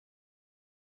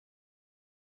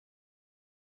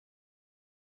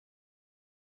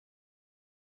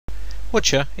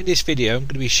Watcher, in this video I'm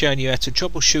going to be showing you how to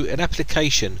troubleshoot an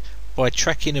application by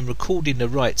tracking and recording the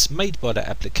writes made by that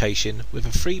application with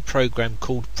a free program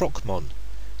called ProcMon.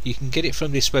 You can get it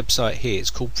from this website here. It's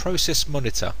called Process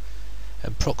Monitor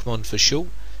and ProcMon for short.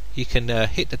 You can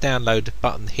hit the download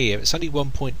button here. It's only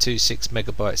 1.26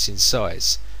 megabytes in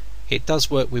size. It does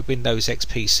work with Windows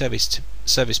XP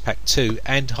Service Pack 2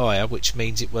 and higher, which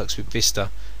means it works with Vista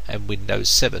and Windows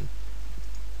 7.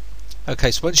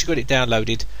 Okay, so once you've got it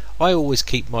downloaded, I always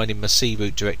keep mine in my C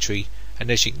root directory,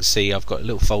 and as you can see I've got a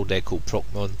little folder there called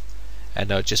ProcMon,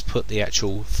 and I just put the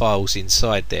actual files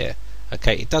inside there.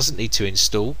 Okay, it doesn't need to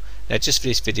install. Now just for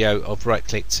this video I've right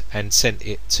clicked and sent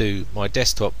it to my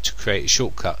desktop to create a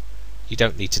shortcut. You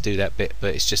don't need to do that bit,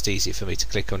 but it's just easy for me to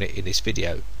click on it in this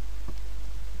video.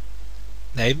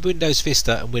 Now in Windows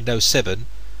Vista and Windows 7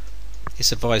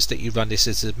 it's advised that you run this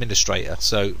as administrator,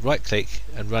 so right click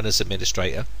and run as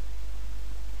administrator.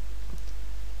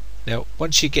 Now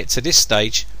once you get to this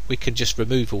stage we can just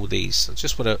remove all these. I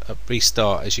just want to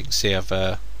restart. As you can see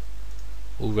I've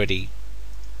already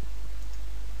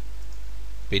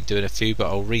been doing a few, but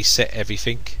I'll reset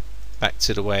everything back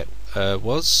to the way it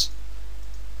was.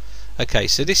 Okay,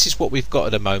 so this is what we've got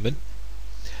at the moment.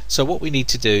 So what we need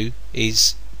to do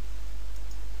is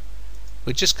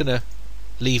we're just going to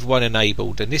leave one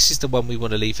enabled, and this is the one we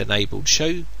want to leave enabled.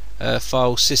 Show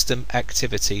file system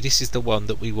activity. This is the one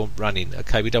that we want running.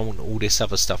 Okay, we don't want all this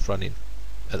other stuff running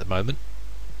at the moment.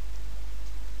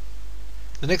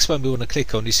 The next one we want to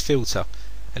click on is filter,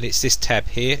 and it's this tab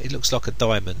here. It looks like a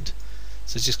diamond,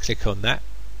 so just click on that,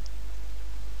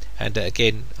 and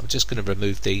again I'm just going to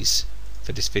remove these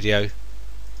for this video,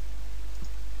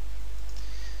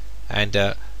 and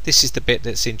this is the bit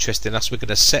that's interesting us. We're going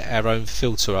to set our own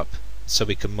filter up so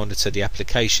we can monitor the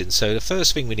application. So the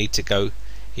first thing we need to go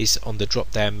is on the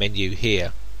drop down menu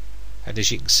here, and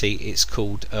as you can see it's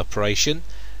called operation,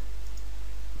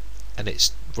 and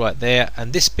it's right there,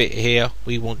 and this bit here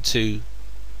we want to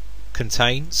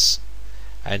contains,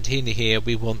 and in here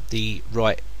we want the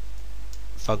write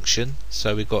function,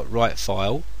 so we've got write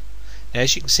file. Now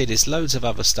as you can see there's loads of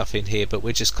other stuff in here, but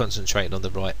we're just concentrating on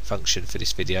the write function for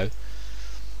this video,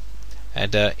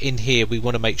 and in here we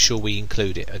want to make sure we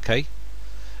include it. Okay,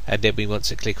 and then we want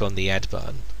to click on the add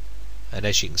button, and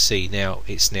as you can see now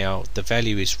it's now the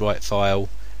value is write file,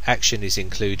 action is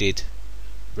included,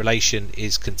 relation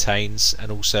is contains,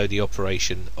 and also the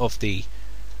operation of the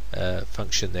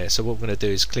function there. So what we're going to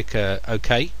do is click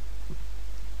OK,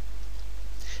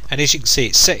 and as you can see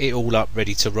it's set it all up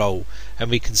ready to roll, and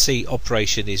we can see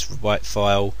operation is write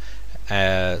file,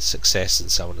 success,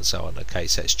 and so on and so on. Okay,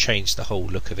 so it's changed the whole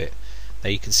look of it. Now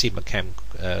you can see my cam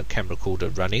recorder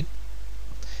running,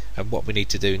 and what we need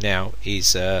to do now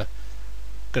is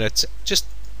going to just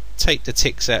take the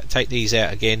ticks out, take these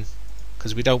out again,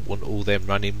 because we don't want all them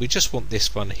running. We just want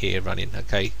this one here running.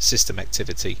 Okay, system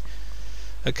activity.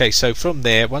 Okay, so from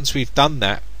there, once we've done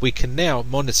that, we can now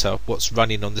monitor what's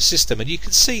running on the system, and you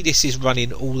can see this is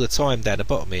running all the time down the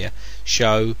bottom here,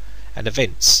 show and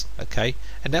events. Okay,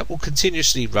 and that will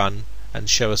continuously run and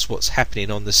show us what's happening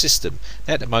on the system.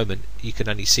 Now, at the moment you can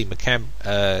only see my cam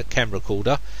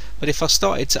recorder, but if I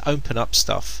started to open up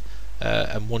stuff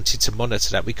and wanted to monitor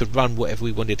that, we could run whatever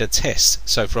we wanted to test.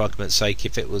 So for argument's sake,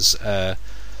 if it was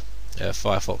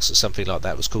Firefox or something like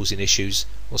that was causing issues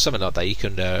or something like that, you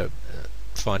can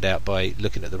find out by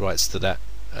looking at the rights to that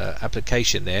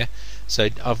application there. So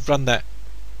I've run that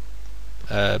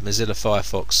Mozilla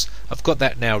Firefox. I've got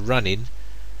that now running,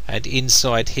 and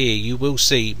inside here you will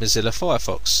see Mozilla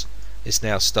Firefox is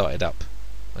now started up.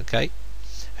 Okay,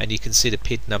 and you can see the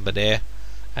PID number there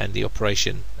and the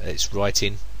operation it's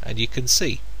writing, and you can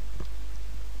see.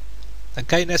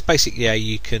 Okay, and that's basically how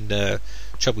you can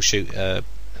troubleshoot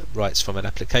writes from an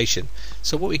application.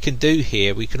 So what we can do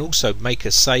here, we can also make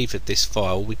a save of this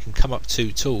file. We can come up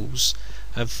to tools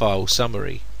and file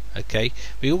summary. Okay,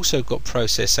 we also got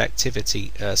process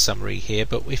activity summary here,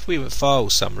 but if we were file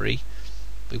summary,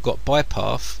 we've got by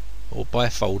path or by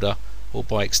folder or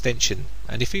by extension,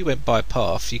 and if we went by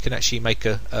path you can actually make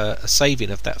a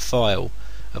saving of that file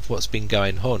of what's been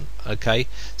going on. Okay,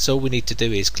 so all we need to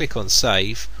do is click on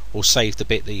save, or save the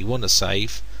bit that you want to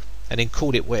save, and then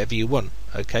call it whatever you want.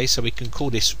 Okay, so we can call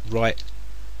this write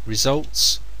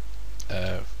results,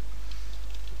 and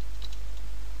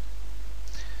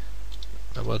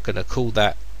we're going to call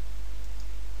that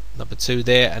number 2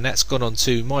 there, and that's gone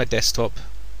onto my desktop,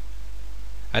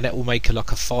 and that will make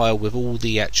like a file with all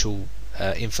the actual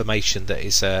information that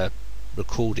is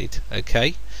recorded.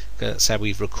 Okay, that's how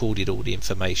we've recorded all the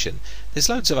information. There's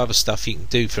loads of other stuff you can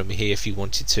do from here if you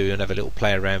wanted to and have a little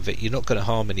play around with it. You're not going to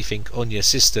harm anything on your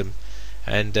system,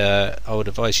 and I would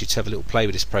advise you to have a little play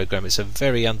with this program. It's a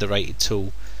very underrated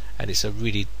tool, and it's a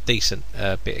really decent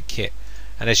bit of kit.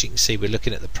 And as you can see, we're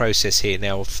looking at the process here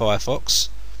now of Firefox,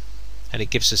 and it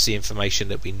gives us the information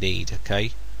that we need.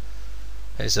 Okay,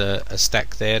 there's a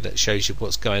stack there that shows you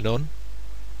what's going on,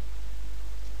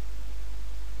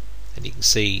 and you can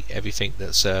see everything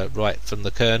that's right from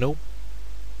the kernel,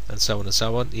 and so on and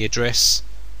so on, the address.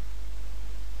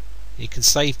 You can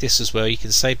save this as well. You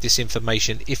can save this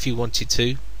information if you wanted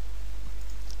to,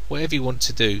 whatever you want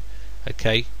to do.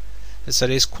 Okay, and so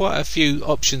there's quite a few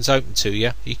options open to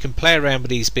you. You can play around with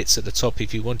these bits at the top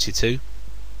if you wanted to.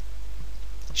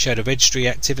 Show the registry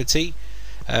activity,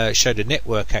 show the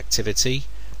network activity,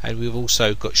 and we've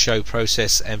also got show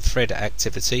process and thread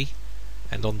activity,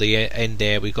 and on the end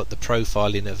there we've got the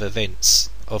profiling of events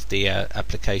of the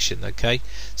application. Okay,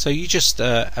 so you just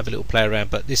have a little play around,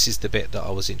 but this is the bit that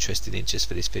I was interested in just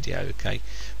for this video. Okay,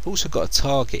 we've also got a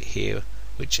target here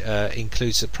which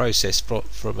includes the process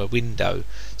from a window,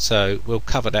 so we'll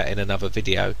cover that in another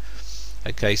video.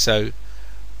 Okay, so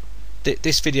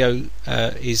this video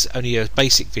is only a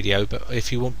basic video, but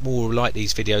if you want more like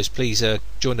these videos, please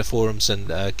join the forums and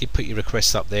put your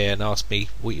requests up there and ask me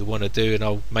what you want to do, and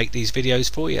I'll make these videos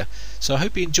for you. So I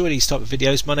hope you enjoy these type of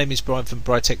videos. My name is Brian from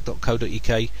Britec.co.uk.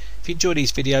 If you enjoy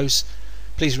these videos,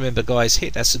 please remember, guys,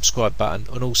 hit that subscribe button,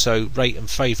 and also rate and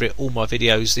favourite all my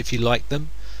videos if you like them,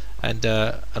 and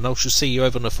I shall see you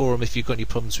over on the forum if you've got any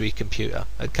problems with your computer.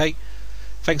 Okay,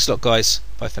 thanks a lot, guys.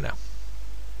 Bye for now.